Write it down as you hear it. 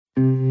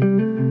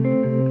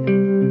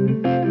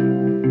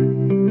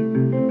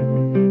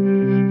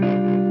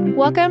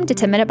Welcome to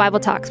 10-Minute Bible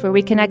Talks, where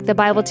we connect the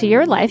Bible to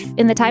your life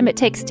in the time it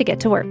takes to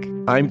get to work.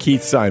 I'm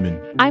Keith Simon.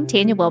 I'm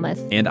Tanya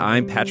Wilmoth. And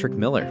I'm Patrick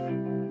Miller.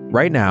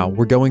 Right now,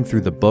 we're going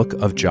through the book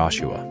of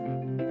Joshua.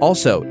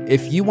 Also,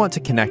 if you want to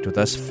connect with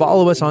us,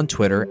 follow us on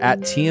Twitter at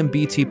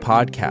TMBT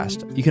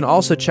Podcast. You can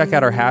also check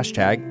out our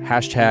hashtag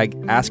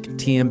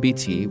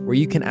AskTMBT, where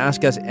you can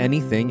ask us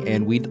anything,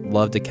 and we'd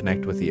love to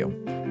connect with you.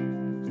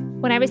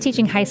 When I was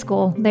teaching high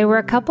school, there were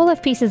a couple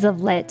of pieces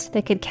of lit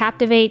that could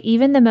captivate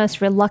even the most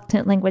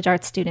reluctant language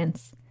arts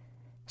students.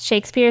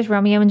 Shakespeare's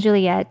Romeo and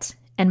Juliet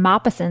and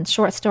Maupassant's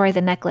short story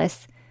The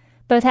Necklace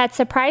both had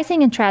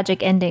surprising and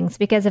tragic endings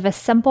because of a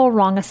simple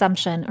wrong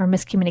assumption or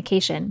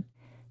miscommunication.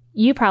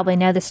 You probably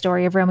know the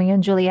story of Romeo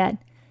and Juliet,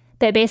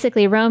 that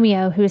basically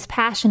Romeo, who is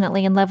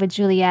passionately in love with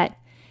Juliet,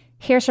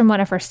 hears from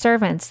one of her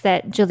servants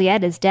that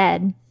Juliet is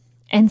dead,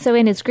 and so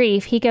in his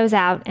grief, he goes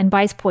out and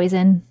buys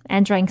poison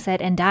and drinks it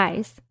and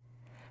dies.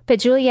 But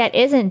Juliet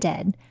isn't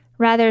dead.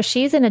 Rather,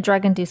 she's in a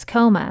drug-induced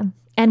coma,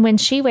 and when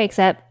she wakes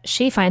up,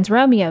 she finds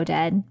Romeo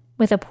dead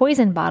with a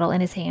poison bottle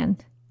in his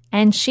hand,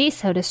 and she's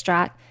so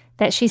distraught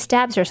that she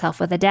stabs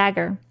herself with a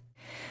dagger.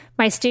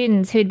 My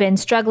students, who'd been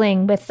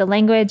struggling with the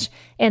language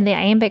and the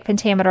iambic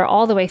pentameter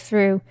all the way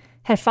through,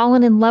 had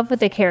fallen in love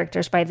with the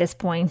characters by this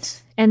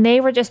point, and they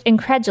were just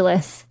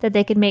incredulous that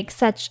they could make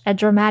such a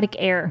dramatic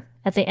error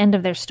at the end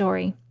of their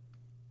story.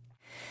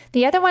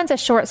 The other one's a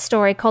short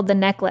story called The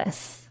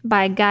Necklace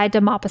by Guy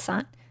de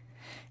Maupassant.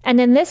 And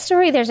in this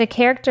story, there's a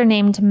character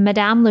named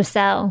Madame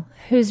Lucelle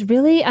who's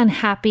really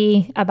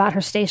unhappy about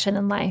her station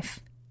in life.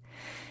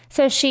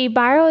 So she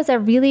borrows a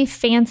really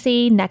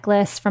fancy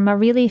necklace from a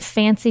really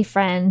fancy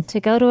friend to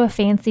go to a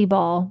fancy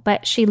ball,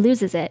 but she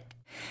loses it.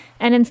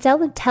 And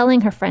instead of telling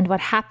her friend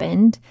what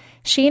happened,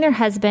 she and her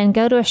husband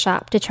go to a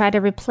shop to try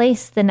to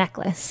replace the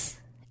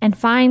necklace and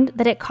find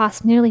that it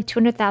costs nearly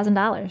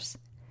 $200,000.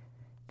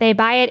 They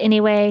buy it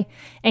anyway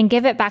and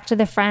give it back to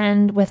the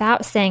friend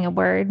without saying a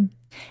word.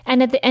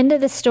 And at the end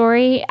of the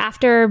story,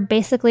 after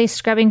basically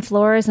scrubbing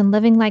floors and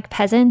living like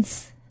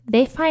peasants,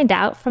 they find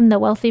out from the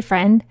wealthy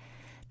friend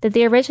that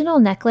the original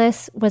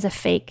necklace was a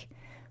fake,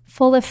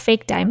 full of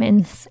fake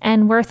diamonds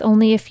and worth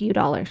only a few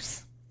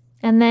dollars.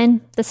 And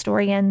then the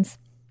story ends.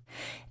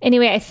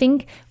 Anyway, I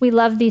think we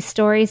love these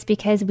stories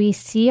because we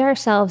see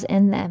ourselves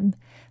in them,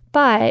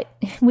 but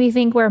we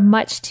think we're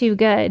much too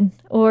good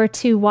or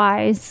too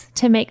wise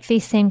to make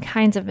these same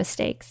kinds of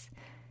mistakes,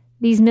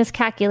 these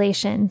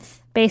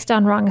miscalculations based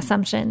on wrong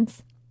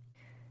assumptions.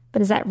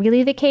 But is that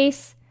really the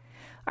case?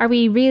 Are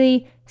we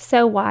really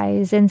so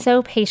wise and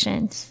so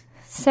patient,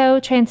 so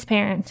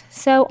transparent,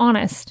 so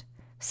honest,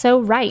 so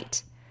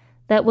right,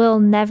 that we'll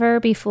never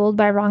be fooled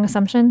by wrong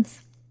assumptions?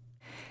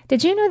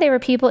 Did you know there were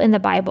people in the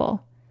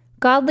Bible,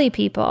 godly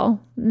people,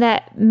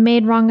 that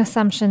made wrong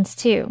assumptions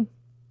too?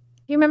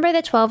 You remember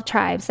the 12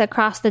 tribes that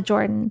crossed the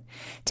Jordan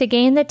to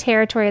gain the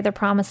territory of the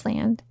Promised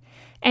Land,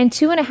 and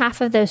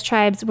 2.5 of those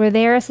tribes were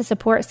there as a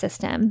support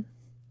system.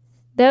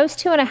 Those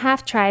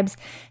 2.5 tribes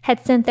had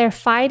sent their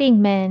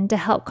fighting men to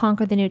help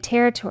conquer the new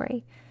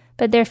territory,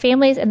 but their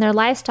families and their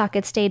livestock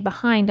had stayed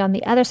behind on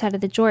the other side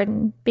of the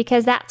Jordan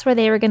because that's where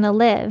they were going to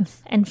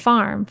live and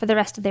farm for the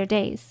rest of their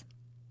days.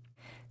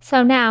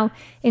 So now,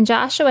 in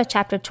Joshua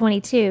chapter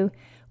 22,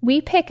 we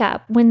pick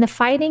up when the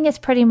fighting is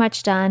pretty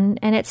much done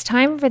and it's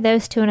time for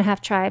those 2.5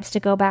 tribes to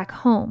go back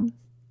home.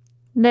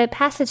 The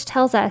passage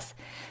tells us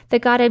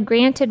that God had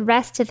granted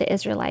rest to the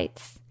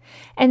Israelites.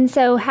 And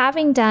so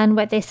having done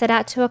what they set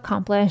out to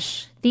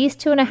accomplish, these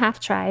 2.5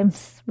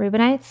 tribes,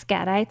 Reubenites,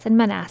 Gadites, and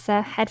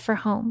Manasseh, head for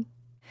home.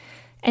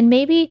 And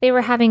maybe they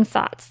were having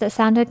thoughts that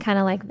sounded kind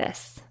of like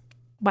this.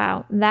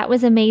 Wow, that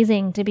was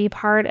amazing to be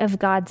part of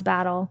God's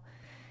battle.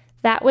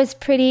 That was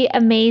pretty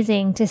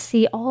amazing to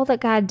see all that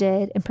God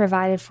did and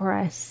provided for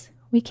us.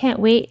 We can't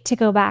wait to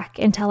go back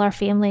and tell our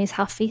families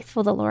how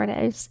faithful the Lord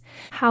is,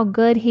 how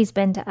good He's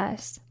been to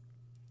us.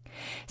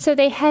 So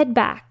they head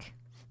back,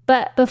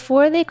 but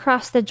before they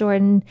cross the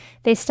Jordan,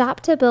 they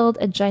stop to build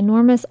a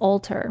ginormous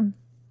altar.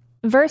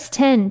 Verse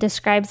 10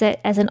 describes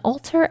it as an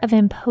altar of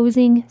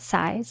imposing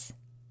size.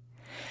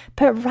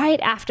 But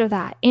right after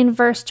that, in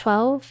verse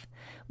 12,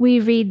 we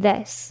read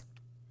this: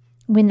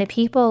 when the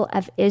people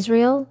of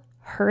Israel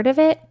heard of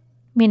it,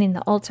 meaning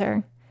the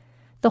altar,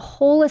 the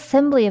whole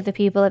assembly of the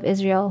people of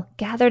Israel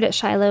gathered at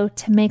Shiloh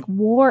to make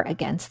war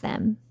against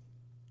them.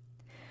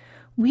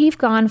 We've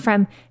gone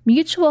from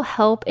mutual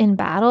help in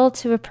battle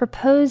to a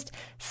proposed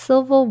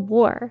civil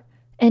war.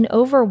 And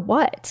over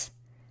what?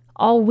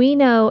 All we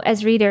know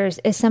as readers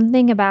is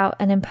something about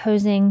an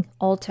imposing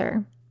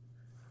altar.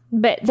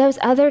 But those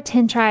other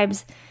 10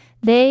 tribes,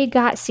 they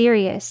got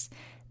serious.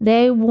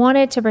 They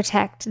wanted to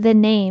protect the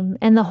name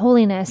and the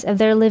holiness of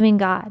their living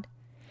God.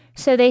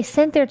 So they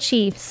sent their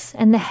chiefs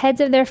and the heads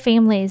of their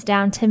families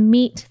down to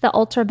meet the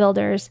altar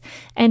builders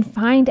and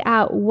find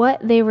out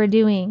what they were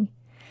doing.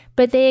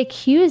 But they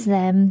accused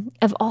them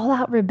of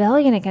all-out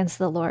rebellion against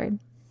the Lord.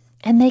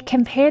 And they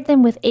compared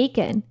them with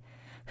Achan,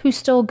 who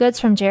stole goods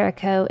from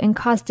Jericho and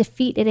caused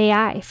defeat at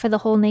Ai for the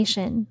whole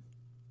nation.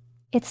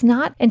 It's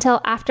not until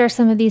after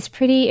some of these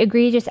pretty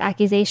egregious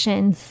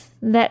accusations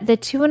that the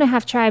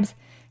 2.5 tribes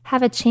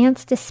have a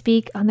chance to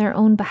speak on their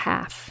own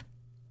behalf.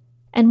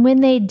 And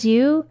when they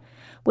do,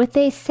 what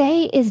they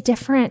say is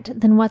different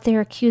than what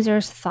their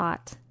accusers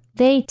thought.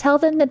 They tell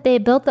them that they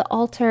built the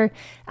altar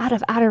out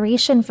of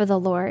adoration for the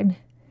Lord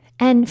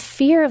and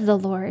fear of the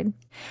Lord.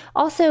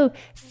 Also,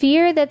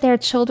 fear that their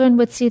children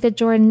would see the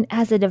Jordan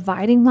as a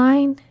dividing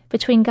line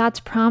between God's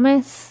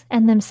promise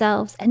and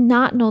themselves and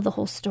not know the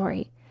whole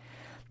story.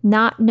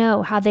 Not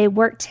know how they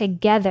worked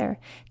together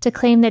to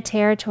claim the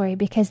territory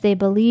because they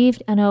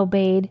believed and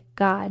obeyed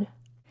God.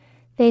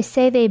 They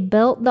say they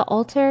built the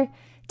altar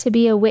to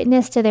be a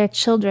witness to their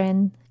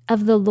children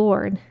of the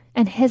Lord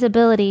and His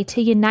ability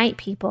to unite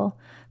people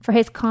for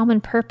His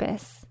common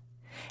purpose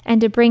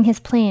and to bring His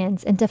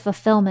plans into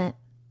fulfillment.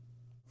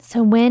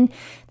 So when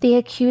the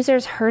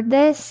accusers heard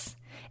this,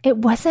 it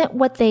wasn't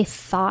what they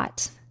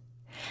thought.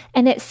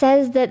 And it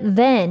says that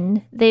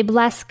then they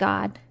blessed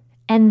God,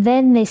 and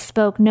then they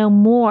spoke no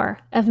more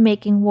of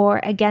making war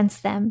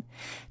against them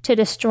to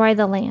destroy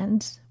the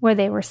land where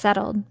they were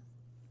settled.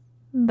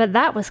 But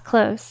that was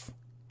close.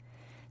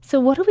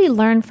 So what do we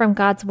learn from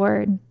God's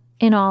word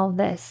in all of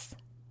this?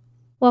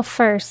 Well,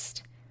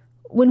 first,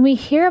 when we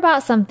hear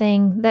about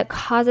something that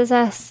causes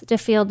us to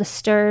feel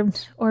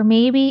disturbed or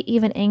maybe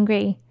even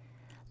angry,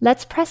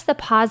 let's press the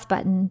pause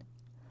button.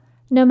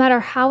 No matter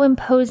how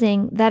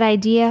imposing that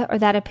idea or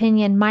that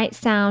opinion might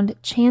sound,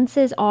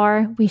 chances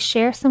are we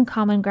share some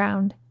common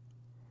ground.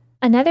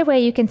 Another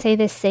way you can say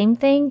this same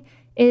thing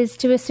is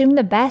to assume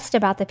the best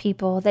about the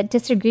people that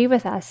disagree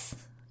with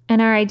us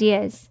and our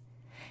ideas.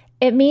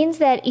 It means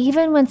that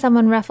even when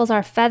someone ruffles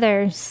our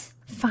feathers,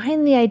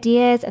 find the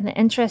ideas and the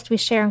interest we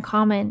share in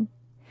common.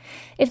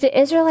 If the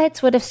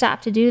Israelites would have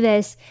stopped to do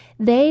this,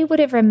 they would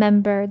have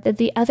remembered that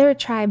the other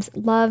tribes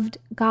loved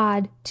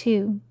God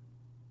too.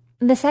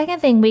 The second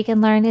thing we can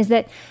learn is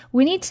that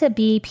we need to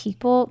be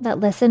people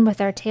that listen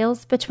with our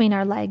tails between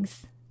our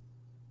legs.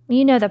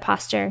 You know the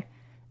posture.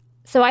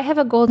 So I have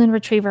a golden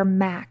retriever,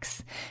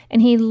 Max,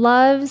 and he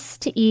loves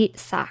to eat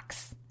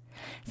socks.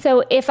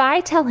 So if I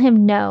tell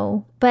him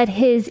no, but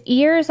his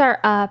ears are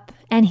up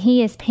and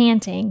he is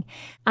panting,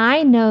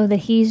 I know that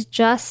he's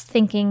just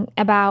thinking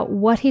about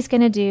what he's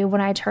going to do when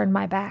I turn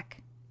my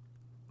back.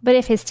 But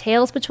if his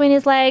tail's between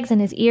his legs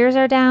and his ears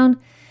are down,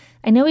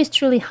 I know he's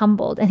truly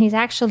humbled and he's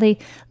actually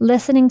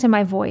listening to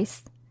my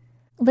voice.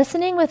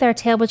 Listening with our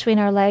tail between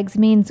our legs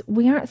means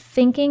we aren't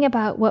thinking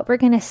about what we're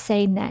going to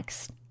say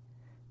next.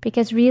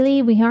 Because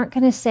really, we aren't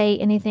going to say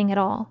anything at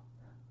all.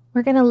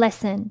 We're going to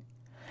listen.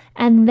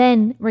 And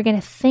then we're going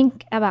to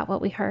think about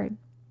what we heard.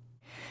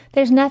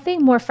 There's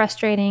nothing more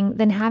frustrating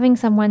than having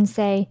someone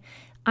say,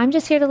 "I'm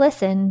just here to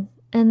listen,"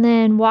 and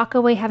then walk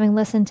away having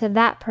listened to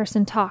that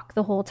person talk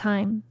the whole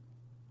time.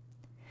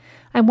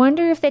 I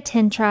wonder if the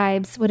 10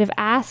 tribes would have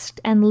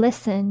asked and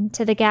listened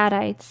to the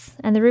Gadites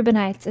and the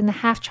Reubenites and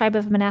the half-tribe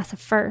of Manasseh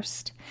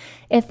first,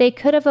 if they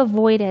could have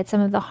avoided some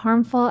of the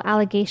harmful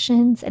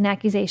allegations and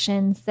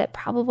accusations that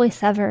probably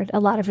severed a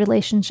lot of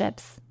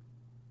relationships.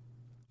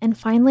 And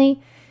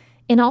finally,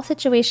 in all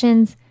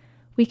situations,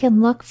 we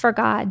can look for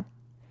God.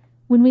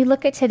 When we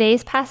look at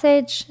today's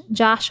passage,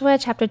 Joshua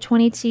chapter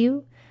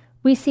 22,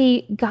 we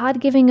see God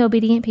giving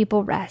obedient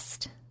people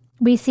rest.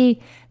 We see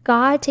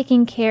God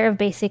taking care of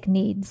basic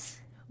needs.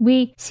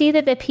 We see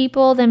that the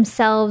people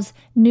themselves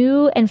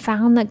knew and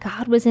found that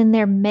God was in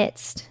their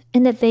midst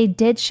and that they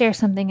did share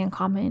something in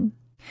common.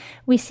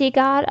 We see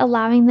God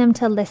allowing them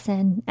to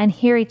listen and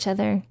hear each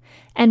other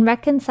and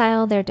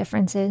reconcile their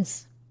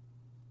differences.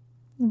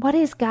 What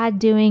is God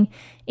doing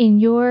in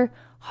your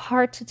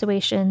hard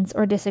situations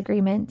or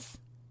disagreements?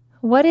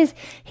 What is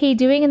He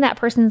doing in that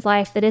person's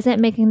life that isn't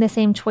making the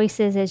same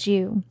choices as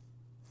you?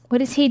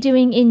 What is He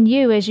doing in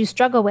you as you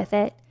struggle with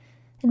it?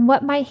 And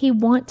what might He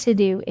want to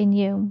do in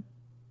you?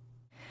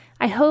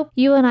 I hope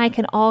you and I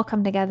can all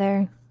come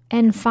together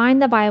and find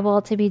the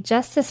Bible to be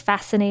just as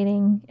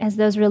fascinating as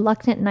those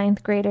reluctant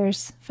 9th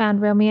graders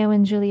found Romeo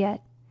and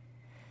Juliet.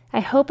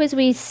 I hope as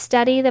we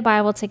study the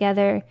Bible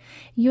together,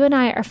 you and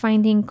I are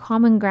finding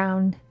common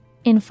ground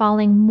in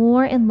falling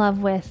more in love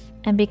with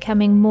and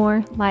becoming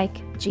more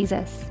like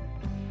Jesus.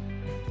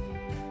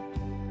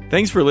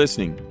 Thanks for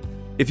listening.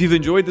 If you've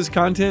enjoyed this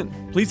content,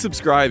 please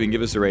subscribe and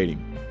give us a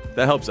rating.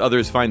 That helps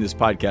others find this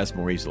podcast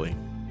more easily.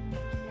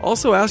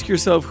 Also, ask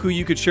yourself who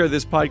you could share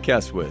this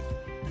podcast with.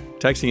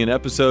 Texting an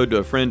episode to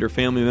a friend or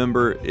family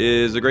member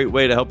is a great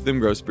way to help them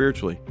grow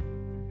spiritually.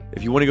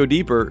 If you want to go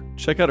deeper,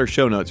 check out our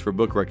show notes for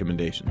book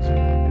recommendations.